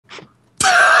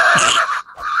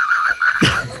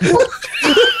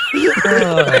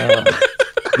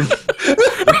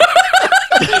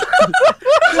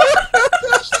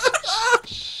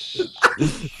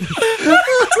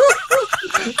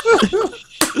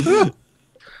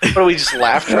What do we just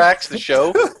laugh tracks the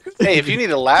show? Hey, if you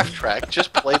need a laugh track,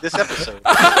 just play this episode.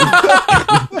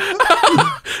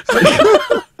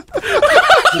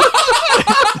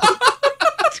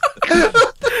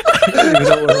 I don't even know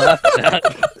what we're laughing at.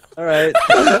 All right.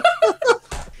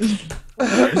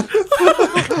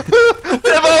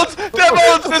 Demos!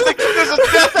 There's a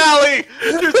death alley!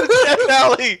 There's a death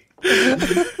alley!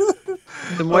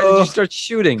 Then why did you start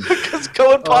shooting? Because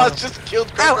Cohen Paws just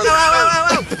killed Grandma.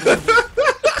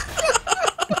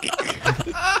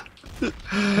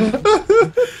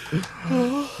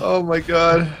 Oh my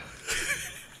god.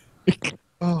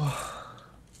 Oh.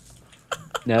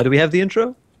 Now, do we have the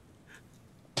intro?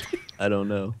 I don't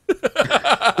know.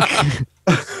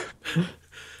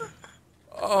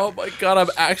 Oh my god, I'm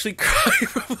actually crying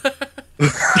from that.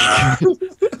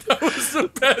 That was the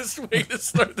best way to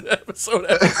start the episode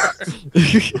ever.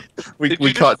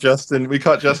 We caught Justin. We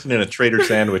caught Justin in a trader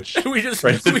sandwich. we just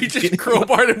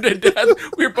crowbarred him to death.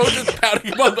 We were both just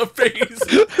pounding him on the face.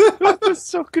 I was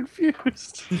so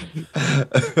confused.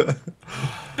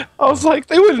 I was like,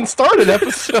 they wouldn't start an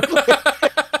episode.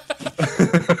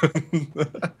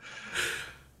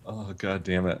 Oh god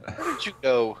damn it! Where did you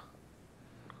go?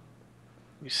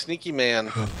 You sneaky man.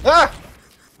 Ah!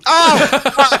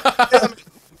 Oh!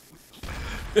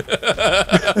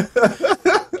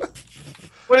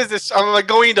 What is this? I'm like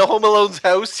going into Home Alone's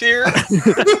house here?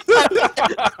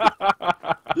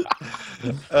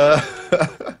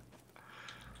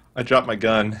 I dropped my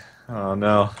gun. Oh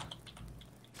no.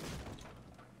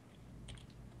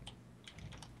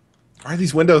 Why are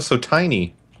these windows so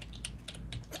tiny?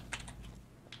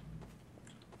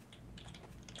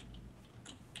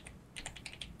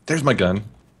 There's my gun.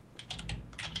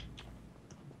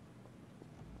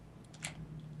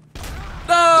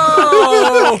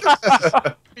 No!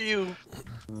 You.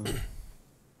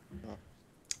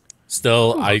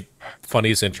 Still,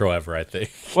 funniest intro ever, I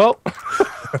think. Well,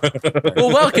 Well,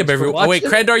 welcome everyone. Oh, wait,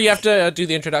 watching. Krendor, you have to do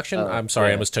the introduction. I'm sorry, I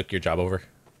yeah. almost took your job over.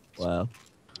 Wow.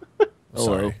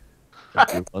 Sorry.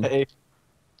 Everyone. hey,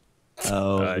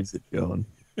 How's it going?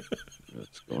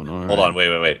 What's going on? Hold on,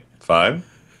 wait. 5,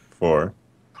 4,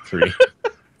 3,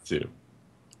 2.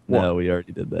 No, we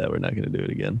already did that. We're not going to do it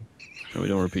again. No, we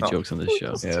don't repeat jokes on this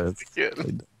show. yeah, it's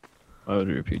Good. Why would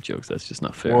we repeat jokes? That's just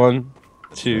not fair. 1,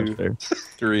 That's 2, not fair.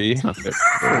 3, It's not fair.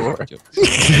 4,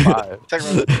 Jokes. 5,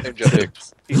 Technically the same joke.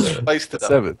 6, He spiced it up.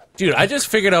 7. Dude, I just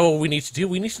figured out what we need to do.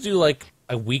 We need to do like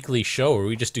a weekly show where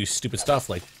we just do stupid stuff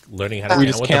like learning how to We count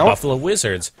just with count? the Buffalo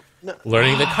Wizards,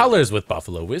 learning the colors with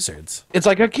Buffalo Wizards, It's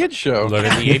like a kid's show.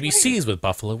 learning the ABCs with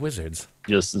Buffalo Wizards.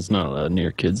 Justin's not allowed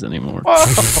near kids anymore.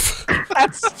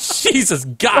 That's Jesus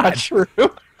not God, true.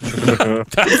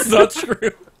 that's not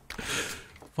true.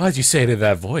 Why'd you say it in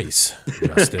that voice, I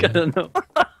Justin? don't know.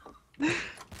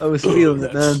 I was feeling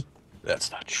it, man.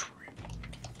 That's not true.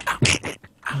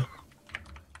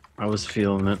 I was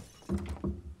feeling it.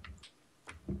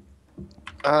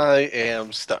 I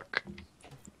am stuck.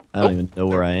 I don't even know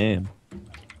where I am.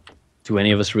 Do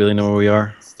any of us really know where we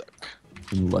are Stuck.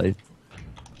 in life?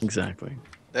 Exactly.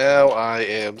 Now I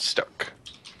am stuck.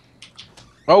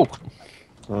 Oh,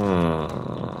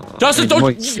 Justin,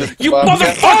 don't you Well,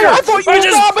 motherfucker! I thought you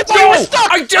were Rob, I thought you were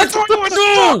stuck! I just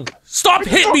no! Stop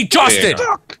hitting me, Justin!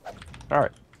 all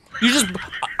right. You just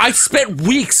I spent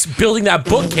weeks building that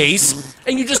bookcase,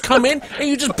 and you just come in and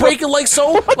you just break it like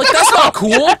so. Like that's not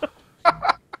cool.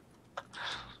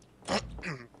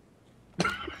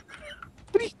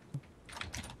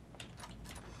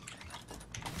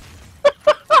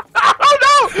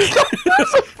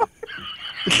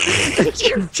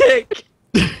 You dick!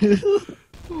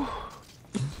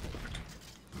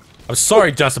 I'm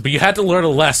sorry, Justin, but you had to learn a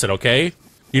lesson, okay?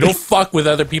 You don't fuck with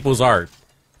other people's art.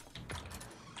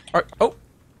 Oh.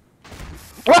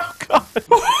 Oh, God.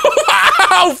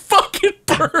 Ow! Fucking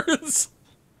birds!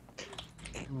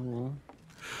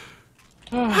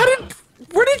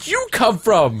 Where did you come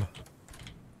from?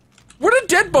 Where did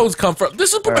dead bones come from?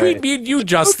 This is between right. me and you,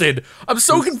 Justin. I'm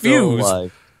so Still confused.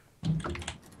 alive.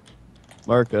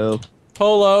 Marco.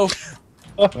 Polo.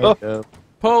 Marco.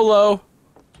 Polo.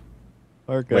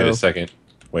 Marco. Wait a second.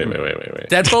 Wait.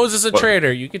 Dead Bones is a What?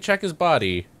 traitor. You can check his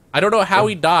body. I don't know how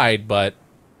he died, but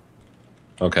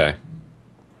Okay.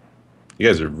 You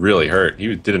guys are really hurt.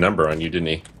 He did a number on you, didn't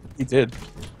he? He did.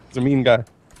 He's a mean guy.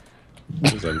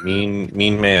 He's a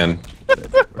mean man.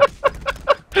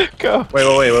 Go. Wait.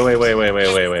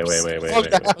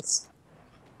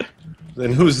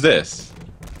 Then who's this?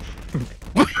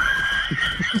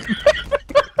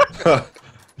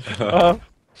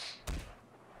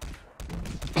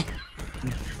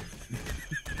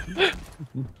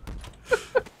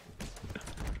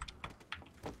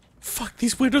 Fuck,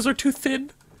 these windows are too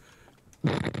thin.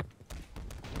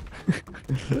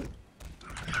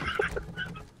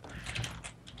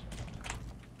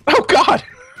 Oh God!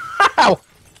 Ow!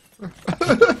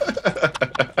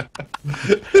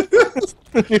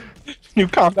 New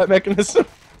combat mechanism.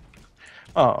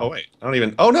 Oh Oh, wait, I don't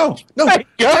even. Oh no, no, Hey,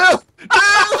 go!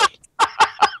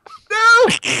 no!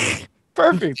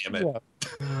 Perfect. Damn it.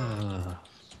 Yeah.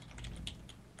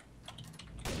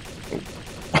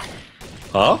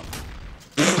 Huh?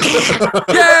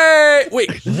 Yay!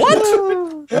 Wait,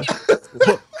 what?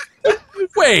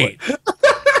 Wait.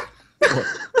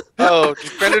 Oh,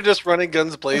 did Brenda just running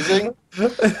guns blazing?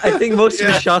 I think most of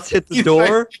the shots hit the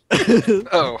door,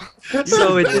 Oh,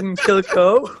 so it didn't kill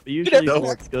Co. But usually No.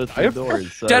 bullets go through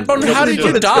doors. So Deadbone, how did you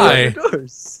Bullets go die? through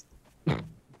doors.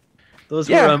 Those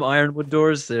Yeah. were ironwood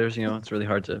doors. There's, it's really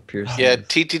hard to pierce. yeah,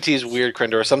 TTT is weird,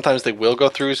 Krendor. Sometimes they will go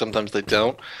through, sometimes they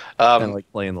don't. kind of like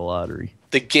playing the lottery.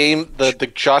 The game,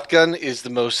 the shotgun is the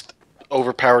most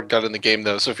overpowered gun in the game,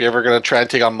 though. So if you're ever gonna try and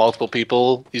take on multiple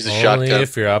people, use a Only shotgun.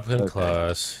 if you're up and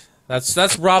close.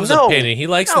 That's Rob's No, opinion. He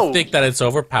likes no. to think that it's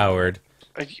overpowered.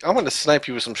 I'm gonna snipe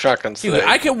you with some shotguns Dude, today.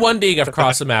 I can one dig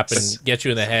across the map and get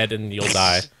you in the head and you'll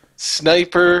die.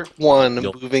 Sniper 1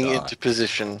 You'll moving die. into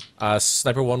position.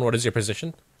 Sniper 1, what is your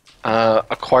position?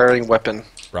 Acquiring weapon.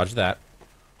 Roger that.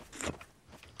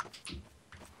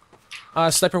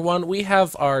 Sniper 1, we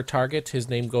have our target. His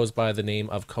name goes by the name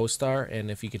of CoStar, and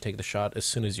if you could take the shot as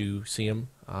soon as you see him,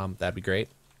 that'd be great.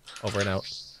 Over and out.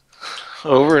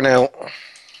 Over and out.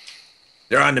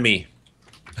 They're on to me.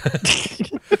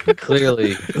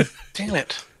 Clearly. Damn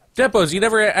it. Depos, you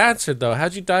never answered, though.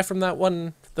 How'd you die from that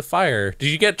one, the fire? Did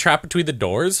you get trapped between the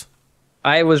doors?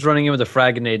 I was running in with a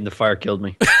frag grenade and the fire killed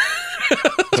me.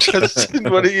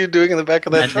 What are you doing in the back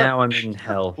of that And truck? now I'm in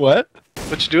hell. what?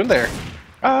 What you doing there?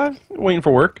 Waiting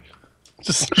for work.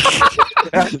 Just.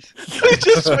 He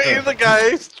just waved the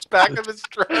guy's back of his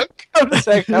truck, I'm just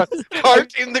saying,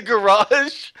 parked in the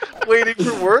garage, waiting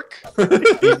for work.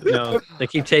 No, they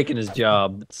keep taking his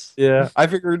job. It's, yeah, I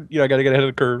figured I got to get ahead of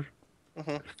the curve.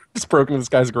 Mhm. Just broke into this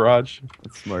guy's garage.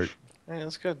 That's smart. Yeah,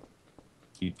 that's good.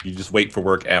 You just wait for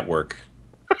work at work.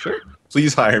 Sure.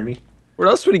 Please hire me. where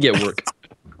else would he get work?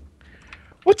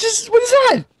 What is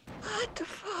that? What the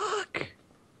fuck?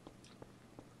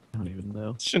 I don't even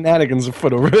know. Shenanigans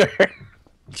afoot over there.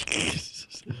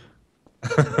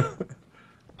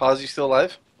 Pause, you still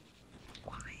alive?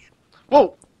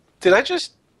 Whoa, did I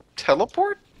just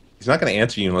teleport? He's not going to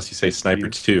answer you unless you say Sniper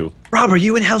 2. Rob, are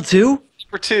you in hell too?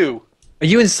 For 2. Are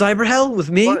you in cyber hell with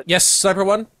me? What? Yes, Sniper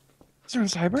 1? Is there in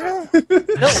cyber hell?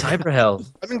 Cyber hell.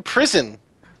 I'm in prison.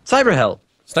 Cyber hell.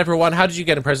 Sniper 1, how did you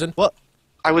get in prison?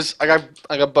 I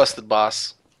got busted,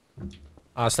 boss.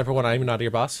 Sniper 1, I'm not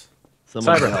your boss.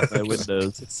 Someone Cyber held my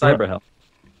windows. It's cyber hell.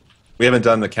 We haven't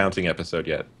done the counting episode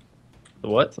yet. The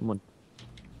what? Someone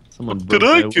broke Did my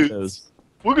I get- windows.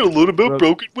 We're gonna learn about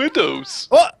broken windows.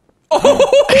 Oh!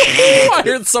 I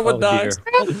heard someone die. dear.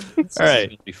 All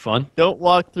right, It'll be fun. don't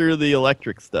walk through the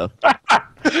electric stuff.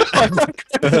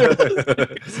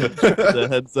 The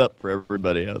heads up for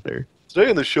everybody out there. Today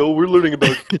on the show, we're learning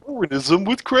about Darwinism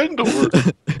with Krendor.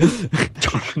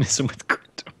 Darwinism with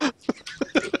crypto.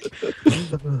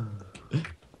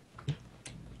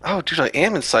 Oh, dude, I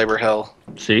am in cyber hell.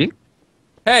 See?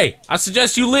 Hey, I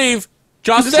suggest you leave.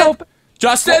 Justin?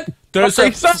 Justin? There's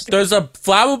a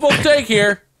flammable tank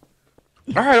here.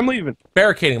 All right, I'm leaving.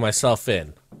 Barricading myself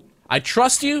in. I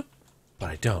trust you, but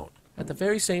I don't. At the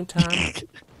very same time...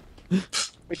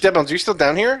 Wait, Deadbones, are you still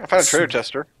down here? I found a treasure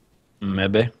chester.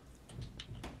 Maybe.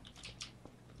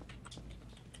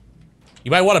 You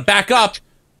might want to back up.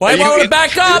 Why do you want to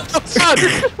back up?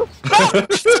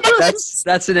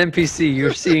 That's an NPC.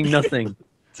 You're seeing nothing.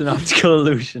 It's an optical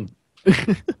illusion.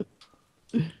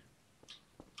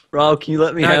 Rob, can you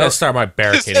let me Now I gotta out? start my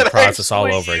barricading process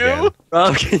all over again.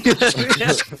 Rob, can you let me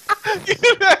out? You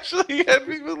actually had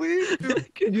me believe.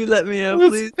 Can you let me out,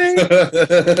 please? Did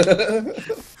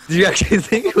you actually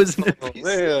think it was an Oh,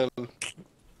 NPC? man.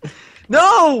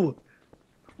 No!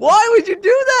 Why would you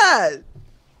do that?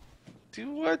 Do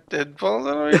what, Deadbones?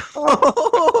 I don't even...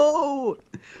 Oh!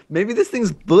 Maybe this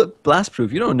thing's bullet blast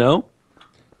proof. You don't know.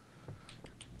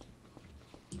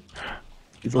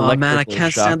 These Oh, man, I electrical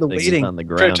can't shock stand the things waiting. on the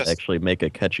ground Just- actually make a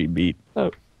catchy beat.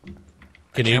 Can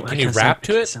I you can't rap stand-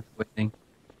 to I it? can't stand the waiting.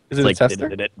 Is it a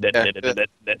tester?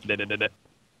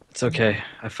 It's okay.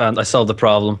 I solved the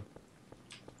problem.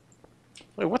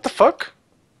 Wait, what the fuck?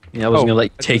 Yeah, I wasn't Oh, gonna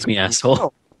let you take me,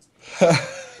 asshole.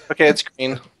 Okay, it's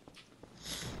green.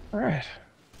 All right.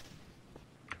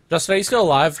 Justin, are you still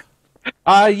alive?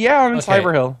 Yeah, I'm in Okay.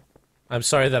 Cyber Hill. I'm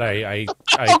sorry that I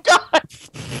Oh God!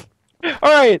 All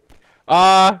right.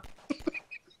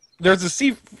 There's a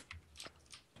C4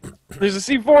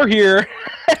 here.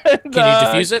 And, can you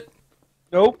defuse it?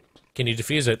 Nope. Can you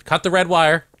defuse it? Cut the red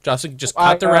wire. Justin, just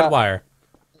cut the red wire.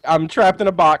 I'm trapped in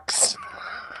a box.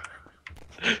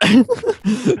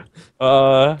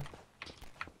 I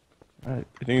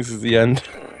think this is the end.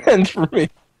 End for me.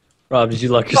 Rob, did you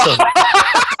lock yourself?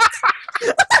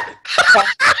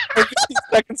 15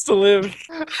 seconds to live.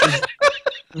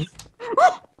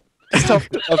 It's tough.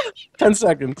 10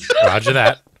 seconds. Roger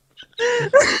that.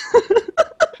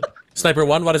 Sniper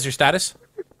 1, what is your status?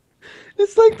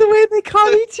 It's like the way they call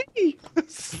E.T.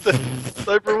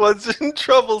 Sniper 1's in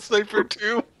trouble. Sniper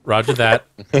 2. Roger that.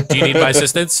 Do you need my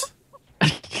assistance?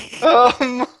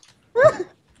 You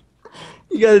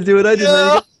gotta do what I did.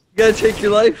 Yeah. Man. You gotta take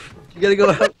your life. You gotta go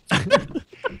out.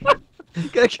 You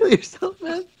gotta kill yourself,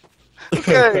 man.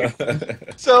 Okay.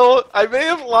 So I may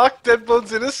have locked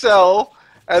Deadbones in a cell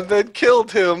and then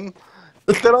killed him,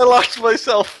 but then I locked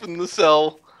myself in the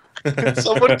cell. Can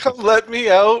someone come let me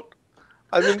out?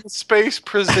 I'm in the space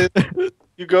prison.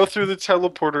 You go through the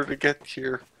teleporter to get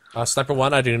here. Sniper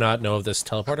 1, I do not know of this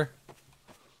teleporter.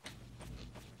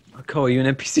 Cole, are you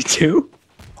an NPC too?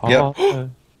 Yep.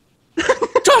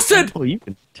 Justin! Oh, you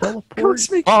can teleport.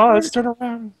 Let's make Oh, let's turn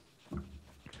around.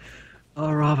 Oh,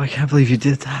 Rob, I can't believe you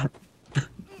did that.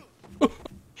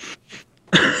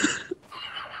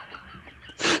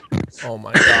 Oh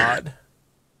my god.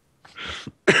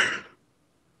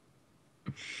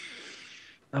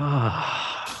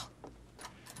 Ah.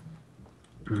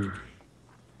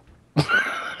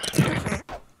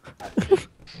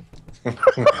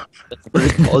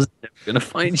 Paul's never gonna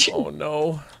find you. Oh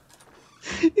no.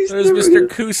 He's There's never Mr. gonna-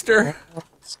 Cooster.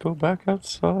 Let's go back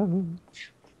outside.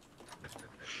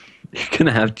 You're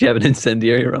gonna have to have an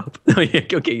incendiary, Rob. Oh yeah,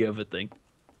 okay, you have a thing.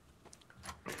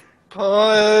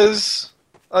 Pause.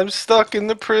 I'm stuck in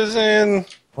the prison.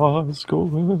 Let's go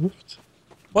left.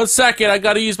 1 second, I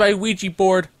gotta use my Ouija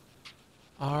board.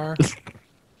 R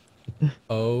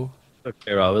O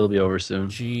Okay, Rob, it'll be over soon.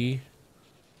 G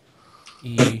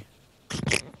E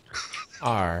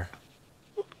R.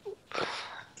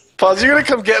 Pause. You're gonna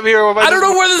come get me, or am I don't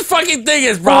know where this fucking thing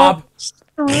is, Rob.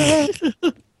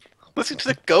 Listen to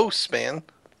the ghosts, man.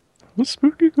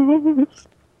 Spooky ghost.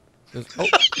 Oh.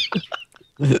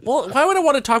 Well, why would I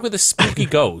want to talk with a spooky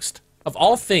ghost? Of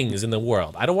all things in the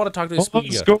world, I don't want to talk to a spooky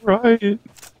Let's ghost. go right.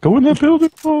 Go in that building.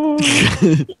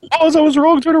 Pause. I was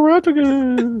wrong. Turn around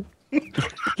again.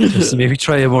 Just maybe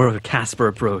try a more of a Casper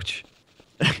approach.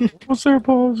 What's there?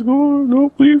 Pause. Go on.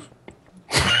 No, leave.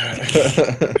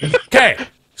 Okay,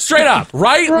 straight up,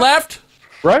 right, left.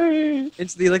 Right.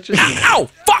 It's the electricity. Ow!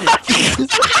 Fuck!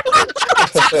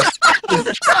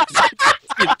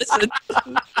 Listen.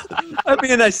 I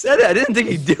mean, I said it. I didn't think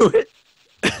he'd do it.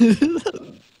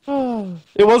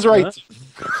 It was right.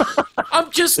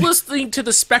 I'm just listening to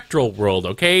the spectral world,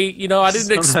 okay? You know, I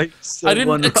didn't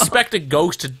expect a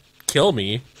ghost to kill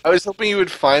me. I was hoping you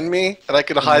would find me and I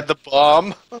could hide the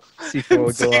bomb. C4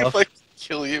 would See go if off. I could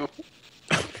kill you.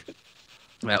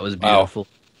 That was Wow. beautiful.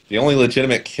 The only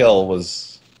legitimate kill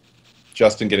was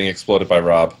Justin getting exploded by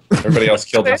Rob. Everybody else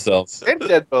killed themselves. And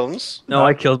Deadbones. No,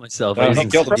 I killed myself. I, He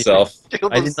didn't killed himself.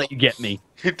 Killed I didn't himself. let you get me.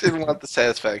 You didn't want the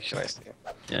satisfaction, I see.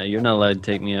 Yeah, you're not allowed to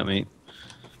take me out, mate.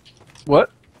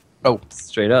 What? Oh,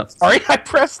 Straight up. sorry. I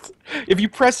pressed. If you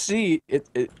press C, it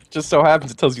just so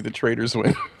happens it tells you the traders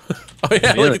win. Oh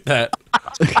yeah, Really? look at that.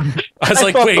 I was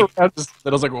like, thought wait, the round just-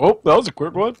 then I was like, oh, that was a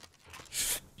quick one.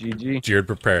 GG. Jeered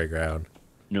preparing ground.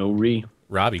 No re.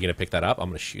 Rob, you gonna pick that up? I'm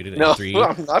gonna shoot it in No, 3,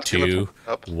 I'm not gonna 2, pick it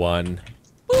up. 1.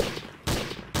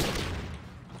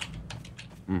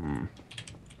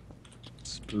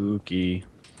 Spooky.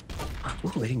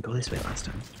 Oh, we didn't go this way last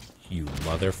time. You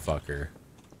motherfucker.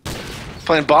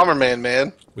 Playing Bomberman,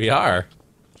 man. We are.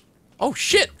 Oh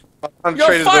shit! I'm You're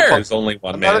traded fired! There's only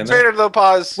one I'm man not a in there. trader though,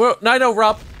 pause. Well, no,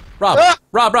 Rob. Ah!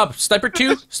 Rob. Sniper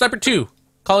 2, Sniper 2.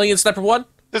 Calling in Sniper 1.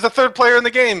 There's a third player in the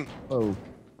game. Oh.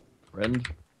 Friend.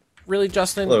 Really,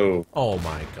 Justin? Hello. Oh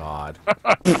my god. Why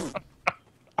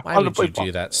I'm would gonna you play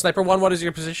do that? Sniper 1, what is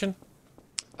your position?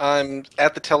 I'm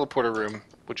at the teleporter room.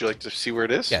 Would you like to see where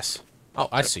it is? Yes. Oh,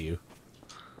 I see you.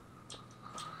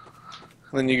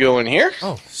 Then you go in here.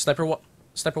 Oh, Sniper 1.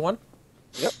 Sniper 1?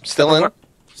 Yep. Still in.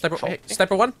 Sniper, hey,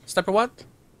 Sniper 1? Sniper 1?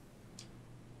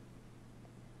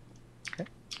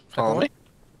 Follow me.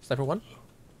 Sniper 1?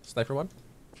 Sniper 1?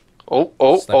 Oh,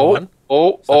 Sniper one.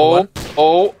 oh, Sniper one.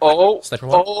 oh. Sniper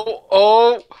one.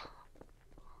 Oh.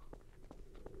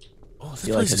 Oh, this I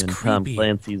feel like place is I'm in Tom creepy.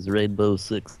 Clancy's Rainbow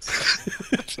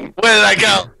Six. Where did I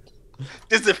go?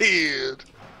 Disappeared.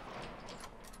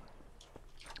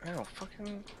 Oh,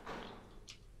 fucking.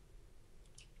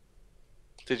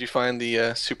 Did you find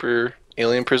the super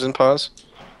alien prison pause?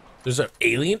 There's an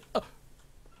alien.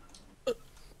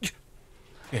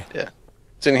 Yeah.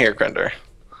 It's in here, Krender.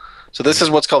 So this is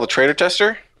what's called the trader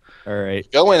tester. All right.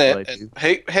 Go in What it. do I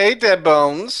And, hey, Dead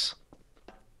Bones.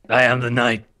 I am the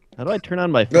knight. How do I turn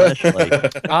on my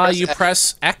flashlight? You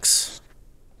press X.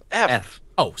 F.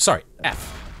 Oh, sorry,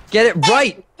 F. Get it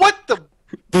right. What the?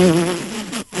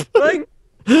 Right?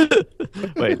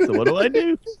 Wait, so what do I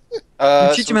do?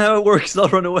 Teach him how it works. They'll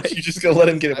run away. You just gonna let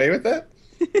him get away with that?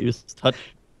 You just touch.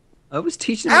 I was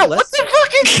teaching him Ow! a What lesson.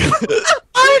 the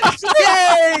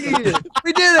fucking? Yay!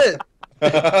 We did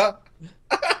it.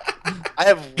 I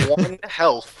have 1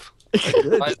 health.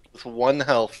 Good. With 1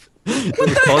 health. What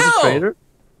the Cause a hell? traitor.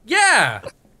 Yeah,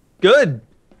 Good.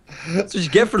 That's what you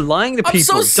get for lying to I'm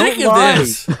people. so sick Don't of lie.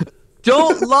 this.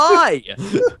 Don't lie.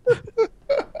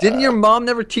 Didn't your mom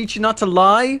never teach you not to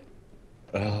lie?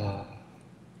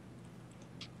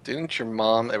 Didn't your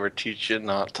mom ever teach you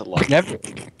not to lie? Never.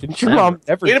 Didn't your mom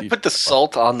ever? Way to teach put the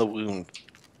salt on the wound.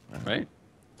 Right.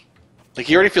 Like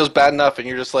he already feels bad enough, and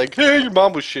you're just like, "Hey, your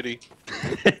mom was shitty."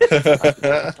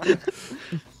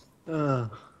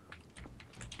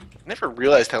 Never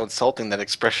realized how insulting that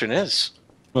expression is.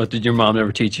 What did your mom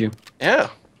never teach you? Yeah.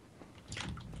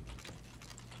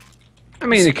 I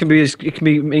mean, it can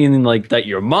be meaning like that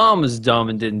your mom is dumb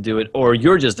and didn't do it, or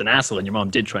you're just an asshole and your mom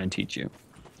did try and teach you.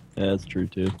 Yeah, that's true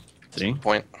too. See,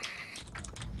 Point.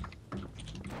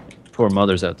 poor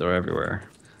mothers out there everywhere.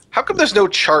 How come there's no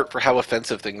chart for how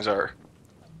offensive things are?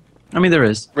 I mean, there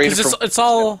is Rated Because from- it's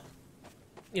all,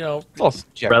 you know. It's all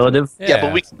subjective. relative. yeah,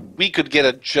 but we could get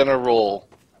a general.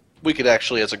 We could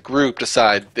actually, as a group,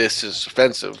 decide this is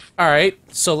offensive. All right,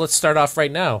 so let's start off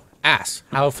right now. Ass.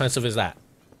 How offensive is that?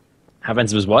 How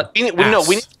offensive is what? We need, no, Ass.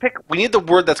 we need to pick. We need the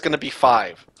word that's going to be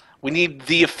 5. We need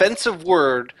the offensive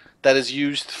word that is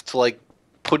used to like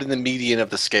put in the median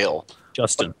of the scale.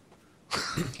 Justin.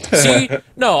 See,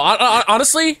 no,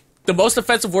 honestly, the most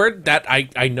offensive word that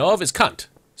I know of is cunt.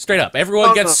 Straight up, everyone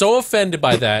Oh, gets no. so offended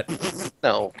by that.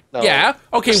 No. Yeah.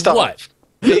 Okay. Stop. What?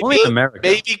 Only in America.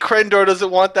 Maybe Krendor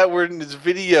doesn't want that word in his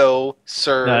video,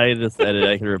 sir. No, I decided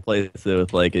I could replace it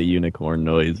with like a unicorn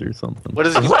noise or something. What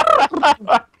is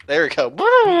it? There we go.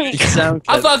 You sound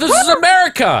I thought this was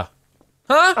America.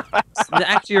 Huh?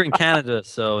 Actually, you're in Canada,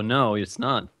 so no, it's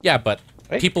not. Yeah, but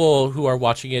Right. people who are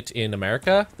watching it in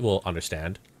America will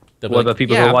understand. They'll be What like, about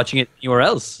people yeah. who are watching it anywhere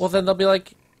else? Well, then they'll be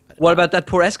like, What about that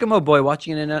poor Eskimo boy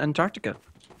watching it in Antarctica?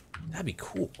 that'd be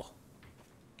cool.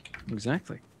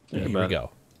 Exactly. Here we go.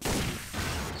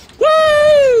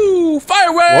 Woo!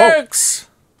 Fireworks!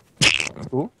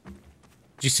 Cool.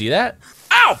 Did you see that?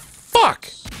 Ow! Fuck!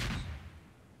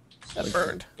 That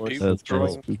burned. That's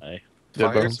throwing spooky.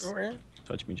 Dead fires bones. over here?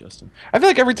 Touch me, Justin. I feel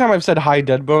like every time I've said hi,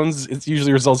 Dead Bones, it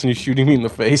usually results in you shooting me in the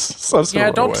face. So I'm just Yeah,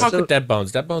 gonna don't run talk away. with Dead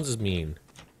Bones. Dead Bones is mean.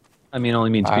 I mean, only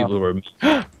means Wow. people who are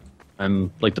mean.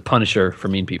 I'm like the Punisher for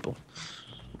mean people.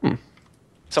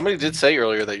 Somebody did say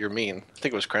earlier that you're mean. I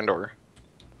think it was Krendor.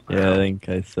 Yeah, I think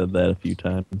I said that a few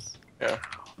times. Yeah.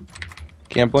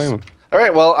 Can't blame him. All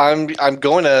right. Well, I'm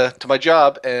going to my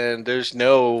job, and there's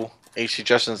no HC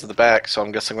Justins in the back, so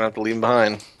I'm guessing I'm gonna have to leave him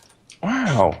behind.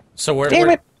 Wow. So we're Damn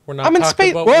we're, it. we're not I'm in talking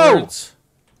space. about Whoa. words.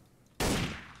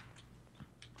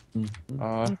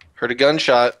 Heard a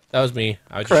gunshot. That was me.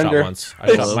 I just shot Krender. once.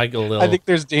 I shot Michael Lil. I think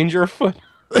there's danger afoot.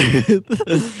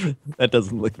 That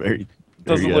doesn't look very.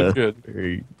 Doesn't look good.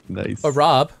 Very nice. But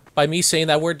Rob, by me saying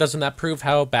that word, doesn't that prove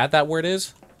how bad that word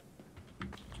is?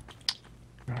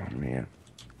 Oh man.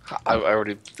 I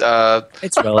already.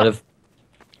 It's relative.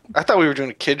 I thought we were doing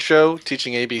a kid show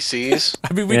teaching ABCs.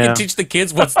 I mean, we Yeah. can teach the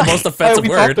kids what's the most Hey, offensive we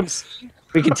taught word. them.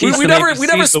 We can teach We them never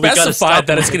ABCs, but we gotta specified stop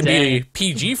that it's them going to be today.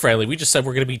 PG friendly. We just said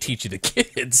we're going to be teaching the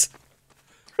kids.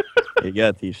 You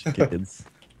gotta teach the kids.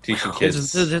 Teaching There's,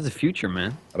 kids there's a future,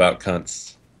 man. about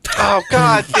cunts. Oh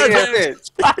God damn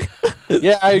it!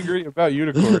 Yeah, I agree about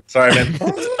unicorn. Sorry, man.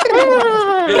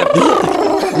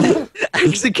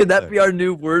 Actually, can that be our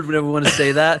new word whenever we want to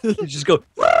say that? You just go,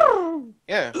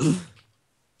 Yeah.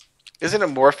 Isn't it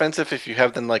more offensive if you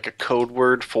have then like a code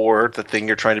word for the thing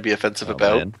you're trying to be offensive Oh,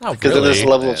 about? man. Oh, Because then there's a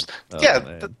really? level of Oh, yeah.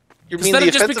 man. You Because mean then the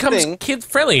it just offensive becomes thing? kid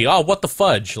friendly. Oh, what the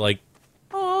fudge? Like,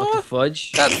 what the oh,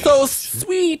 fudge? that's so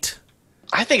sweet.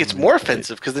 I think it's more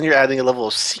offensive because then you're adding a level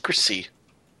of secrecy.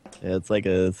 Yeah, it's like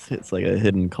a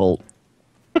hidden cult.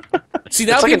 See,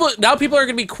 now It's like people are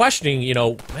going to be questioning, you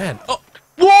know, man. Oh,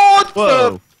 What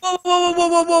Whoa! the? Whoa, whoa, whoa,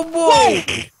 whoa, whoa, whoa, whoa!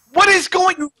 What is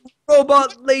going?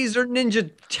 robot laser ninja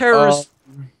terrorist.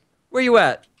 Where you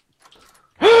at?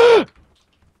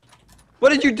 What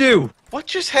did you do? What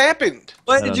just happened?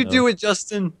 Why I did don't you know. do it,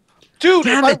 Justin? Dude,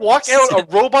 Damn if I it, walk out, a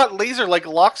Justin. robot laser like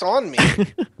locks on me.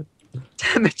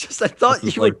 Damn it, Justin! I thought This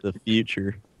is you like were. the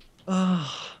future.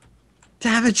 Oh,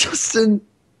 damn it, Justin!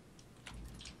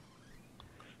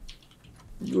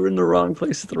 You were in the wrong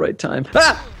place at the right time.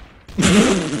 Ah!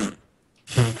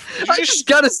 I just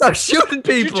gotta stop shooting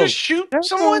Did you people. just shoot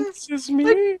someone? It's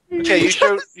me. Okay, you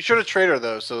showed a traitor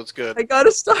though, so it's good. I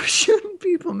gotta stop shooting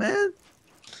people, man.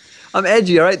 I'm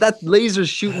edgy, all right? That laser's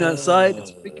shooting outside.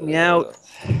 It's freaking me out.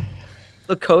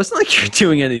 Look, Co, it's not like you're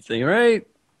doing anything, right?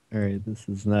 All right, this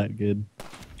is not good.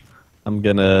 I'm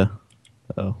gonna.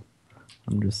 Oh,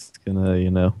 I'm just gonna.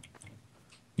 I'm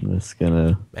just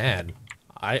gonna. Man,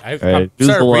 I'm right, starting who's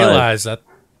to alive? realize that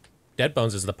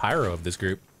Deadbones is the pyro of this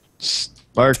group.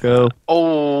 Marco.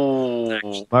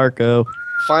 Oh, Marco.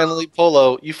 finally,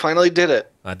 Polo, you finally did it.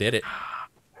 I did it.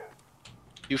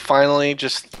 You finally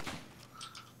just.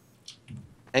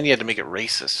 And you had to make it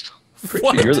racist.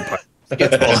 What? You're the part.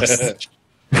 It's lost.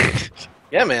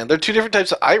 Yeah, man, they're two different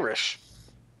types of Irish.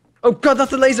 Oh god,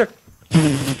 that's the laser!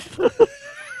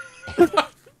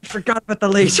 Forgot about the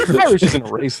laser. Irish isn't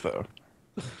a race, though.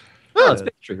 Oh, it's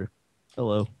picture.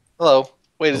 Hello. Hello.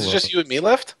 Wait, is it Hello. just you and me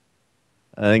left?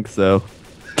 I think so.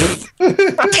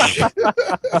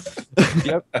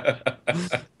 Yep.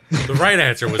 The right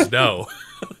answer was no.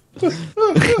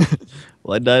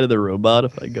 Will I die to the robot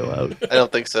if I go out? I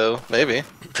don't think so. Maybe.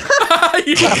 I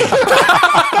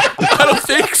don't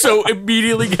think so.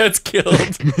 Immediately gets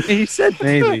killed. He said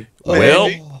maybe. Well,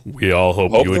 we all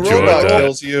hope Hope you the enjoyed robot that.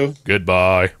 kills you.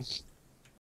 Goodbye.